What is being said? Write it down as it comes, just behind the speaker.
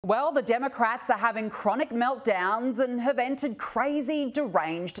Well, the Democrats are having chronic meltdowns and have entered crazy,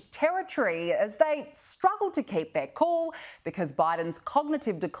 deranged territory as they struggle to keep their cool because Biden's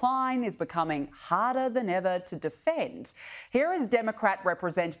cognitive decline is becoming harder than ever to defend. Here is Democrat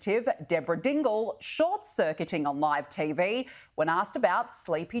Representative Deborah Dingell short-circuiting on live TV when asked about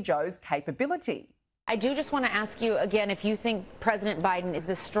Sleepy Joe's capability. I do just want to ask you again if you think President Biden is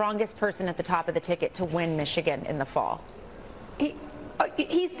the strongest person at the top of the ticket to win Michigan in the fall.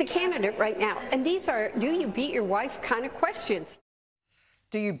 He's the candidate right now. And these are, do you beat your wife kind of questions.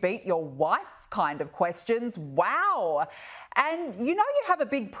 Do you beat your wife kind of questions? Wow. And you know you have a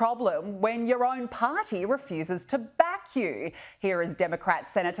big problem when your own party refuses to back you. Here is Democrat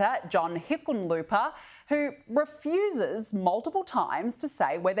Senator John Hickenlooper, who refuses multiple times to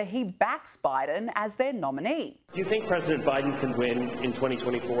say whether he backs Biden as their nominee. Do you think President Biden can win in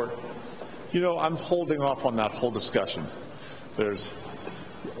 2024? You know, I'm holding off on that whole discussion.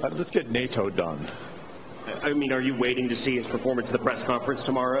 Let's get NATO done. I mean, are you waiting to see his performance at the press conference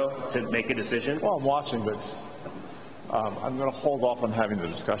tomorrow to make a decision? Well, I'm watching, but I'm going to hold off on having the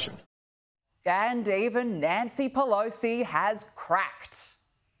discussion. And even Nancy Pelosi has cracked.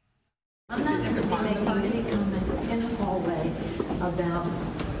 I'm not going to be making any comments in the hallway about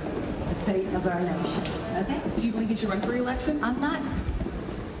the fate of our nation. Okay? Do you believe he should run for re-election? I'm not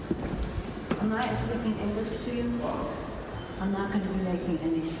speaking English to you. I'm not going to be making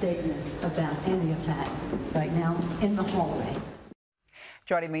any statements about any of that right now in the hallway.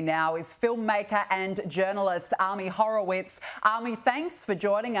 Joining me now is filmmaker and journalist Ami Horowitz. Ami, thanks for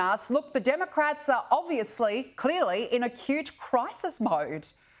joining us. Look, the Democrats are obviously, clearly, in acute crisis mode.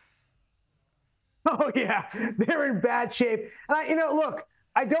 Oh, yeah, they're in bad shape. And, look,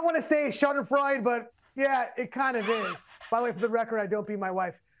 I don't want to say schadenfreude, but, yeah, it kind of is. By the way, for the record, I don't beat my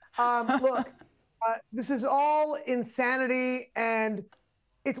wife. Look. This is all insanity, and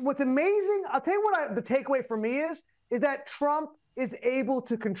it's what's amazing. I'll tell you what the takeaway for me is that Trump is able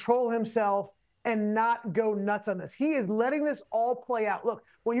to control himself and not go nuts on this. He is letting this all play out. Look,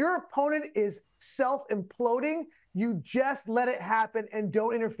 when your opponent is self-imploding, you just let it happen and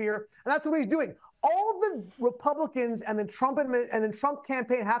don't interfere, and that's what he's doing. All the Republicans and the Trump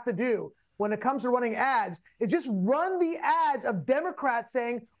campaign have to do when it comes to running ads is just run the ads of Democrats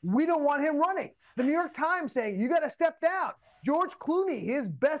saying, we don't want him running. The New York Times saying, you got to step down. George Clooney, his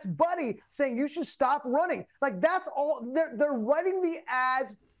best buddy, saying you should stop running. Like, that's all. They're writing the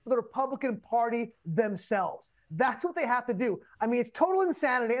ads for the Republican Party themselves. That's what they have to do. I mean, it's total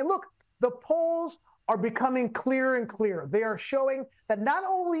insanity. And look, the polls are becoming clearer and clearer. They are showing that not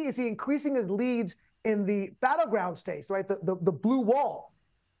only is he increasing his leads in the battleground states, right, the blue wall,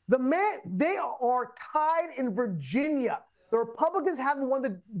 they are tied in Virginia. The Republicans haven't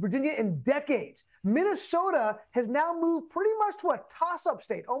won Virginia in decades. Minnesota has now moved pretty much to a toss-up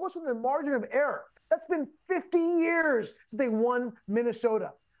state, almost with a margin of error. That's been 50 years since they won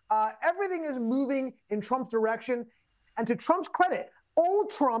Minnesota. Everything is moving in Trump's direction. And to Trump's credit, old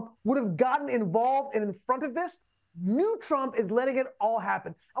Trump would have gotten involved and in front of this. New Trump is letting it all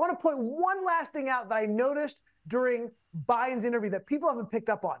happen. I want to point one last thing out that I noticed during Biden's interview that people haven't picked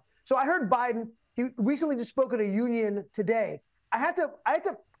up on. So I heard Biden. He recently just spoke at a union today. I had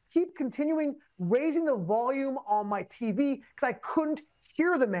to keep continuing raising the volume on my TV because I couldn't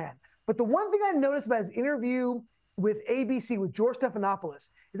hear the man. But the one thing I noticed about his interview with ABC, with George Stephanopoulos,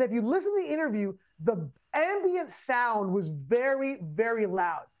 is that if you listen to the interview, the ambient sound was very, very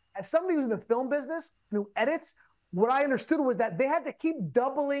loud. As somebody who's in the film business and who edits, what I understood was that they had to keep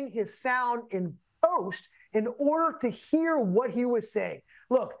doubling his sound in post in order to hear what he was saying.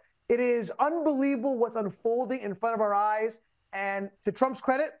 Look, it is unbelievable what's unfolding in front of our eyes. And to Trump's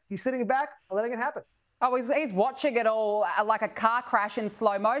credit, he's sitting back and letting it happen. Oh, he's watching it all like a car crash in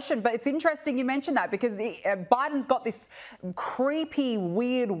slow motion. But it's interesting you mentioned that because Biden's got this creepy,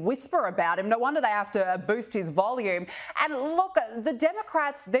 weird whisper about him. No wonder they have to boost his volume. And look, the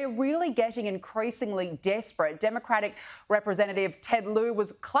Democrats, they're really getting increasingly desperate. Democratic Representative Ted Lieu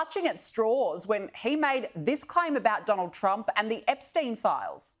was clutching at straws when he made this claim about Donald Trump and the Epstein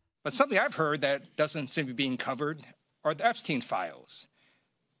files. But something I've heard that doesn't seem to be being covered are the Epstein files.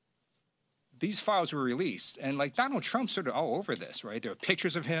 These files were released, and like Donald Trump's sort of all over this, right? There are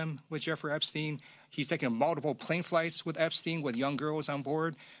pictures of him with Jeffrey Epstein. He's taken multiple plane flights with Epstein, with young girls on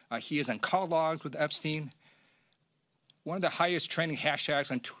board. He is on call logs with Epstein. One of the highest trending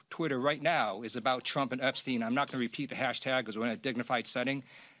hashtags on Twitter right now is about Trump and Epstein. I'm not going to repeat the hashtag because we're in a dignified setting.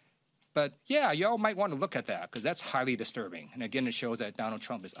 But yeah, y'all might want to look at that because that's highly disturbing. And again, it shows that Donald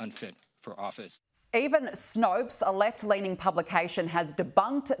Trump is unfit for office. Even Snopes, a left-leaning publication, has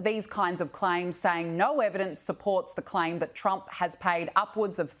debunked these kinds of claims, saying no evidence supports the claim that Trump has paid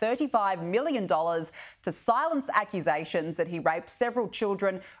upwards of $35 million to silence accusations that he raped several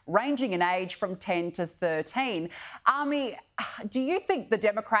children ranging in age from 10 to 13. Army, do you think the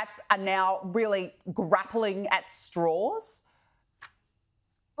Democrats are now really grappling at straws?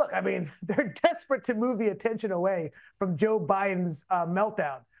 Look, I mean, they're desperate to move the attention away from Joe Biden's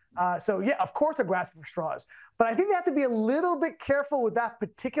meltdown. So, yeah, of course, they're grasping for straws. But I think they have to be a little bit careful with that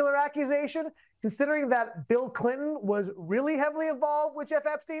particular accusation, considering that Bill Clinton was really heavily involved with Jeff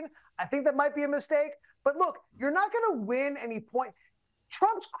Epstein. I think that might be a mistake. But look, you're not going to win any point.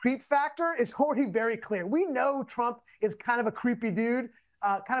 Trump's creep factor is already very clear. We know Trump is kind of a creepy dude,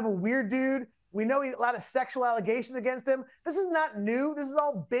 kind of a weird dude. We know a lot of sexual allegations against him. This is not new. This is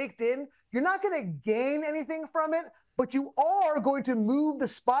all baked in. You're not going to gain anything from it, but you are going to move the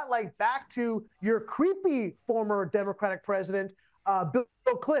spotlight back to your creepy former Democratic president,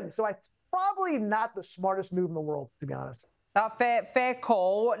 Bill Clinton. So it's probably not the smartest move in the world, to be honest. Fair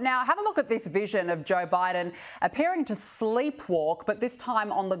call. Now, have a look at this vision of Joe Biden appearing to sleepwalk, but this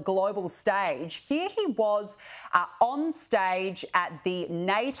time on the global stage. Here he was on stage at the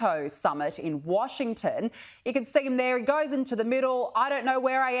NATO summit in Washington. You can see him there. He goes into the middle. I don't know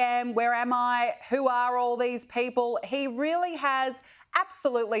where I am. Where am I? Who are all these people? He really has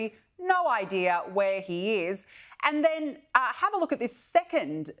absolutely no idea where he is. And then have a look at this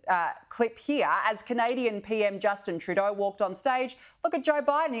second clip here as Canadian PM Justin Trudeau walked on stage. Look at Joe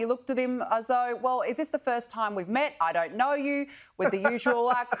Biden. He looked at him as though, well, is this the first time we've met? I don't know you. With the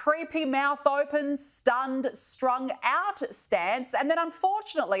usual creepy mouth open, stunned, strung out stance. And then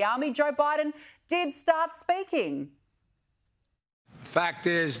unfortunately, Army, Joe Biden did start speaking. The fact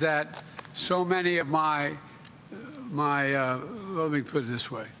is that so many of let me put it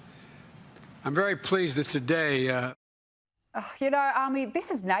this way. I'm very pleased that today... You know, Army, this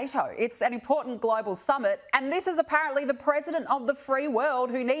is NATO. It's an important global summit, and this is apparently the president of the free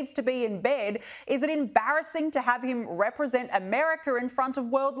world who needs to be in bed. Is it embarrassing to have him represent America in front of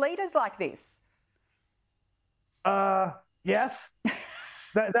world leaders like this? Yes. Is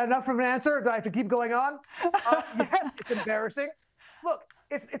that enough of an answer? Do I have to keep going on? Yes, it's embarrassing. Look,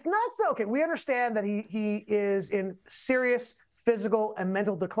 it's not so... Okay, we understand that he is in serious physical and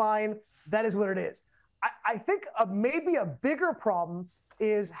mental decline. That is what it is. I think maybe a bigger problem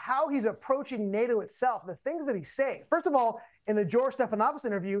is how he's approaching NATO itself, the things that he's saying. First of all, in the George Stephanopoulos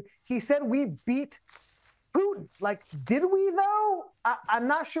interview, he said we beat Putin. Like, did we, though? I'm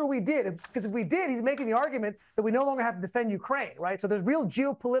not sure we did. Because if we did, he's making the argument that we no longer have to defend Ukraine, right? So there's real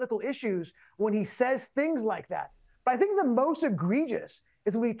geopolitical issues when he says things like that. But I think the most egregious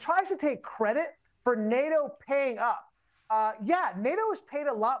is when he tries to take credit for NATO paying up. Yeah, NATO has paid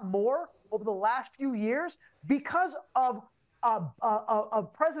a lot more over the last few years because of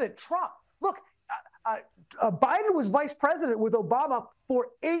President Trump. Look, Biden was vice president with Obama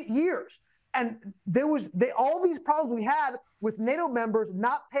for 8 years. And there was all these problems we had with NATO members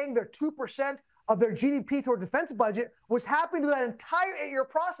not paying their 2% of their GDP toward defense budget was happening through that entire 8-year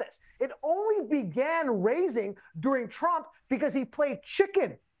process. It only began raising during Trump because he played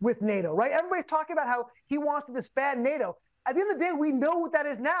chicken with NATO, right? Everybody's talking about how he wants to disband NATO. At the end of the day, we know what that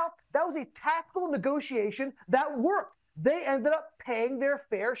is now. That was a tactical negotiation that worked. They ended up paying their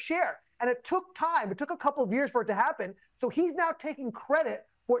fair share. And it took time. It took a couple of years for it to happen. So he's now taking credit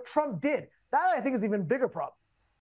for what Trump did. That, I think, is an even bigger problem.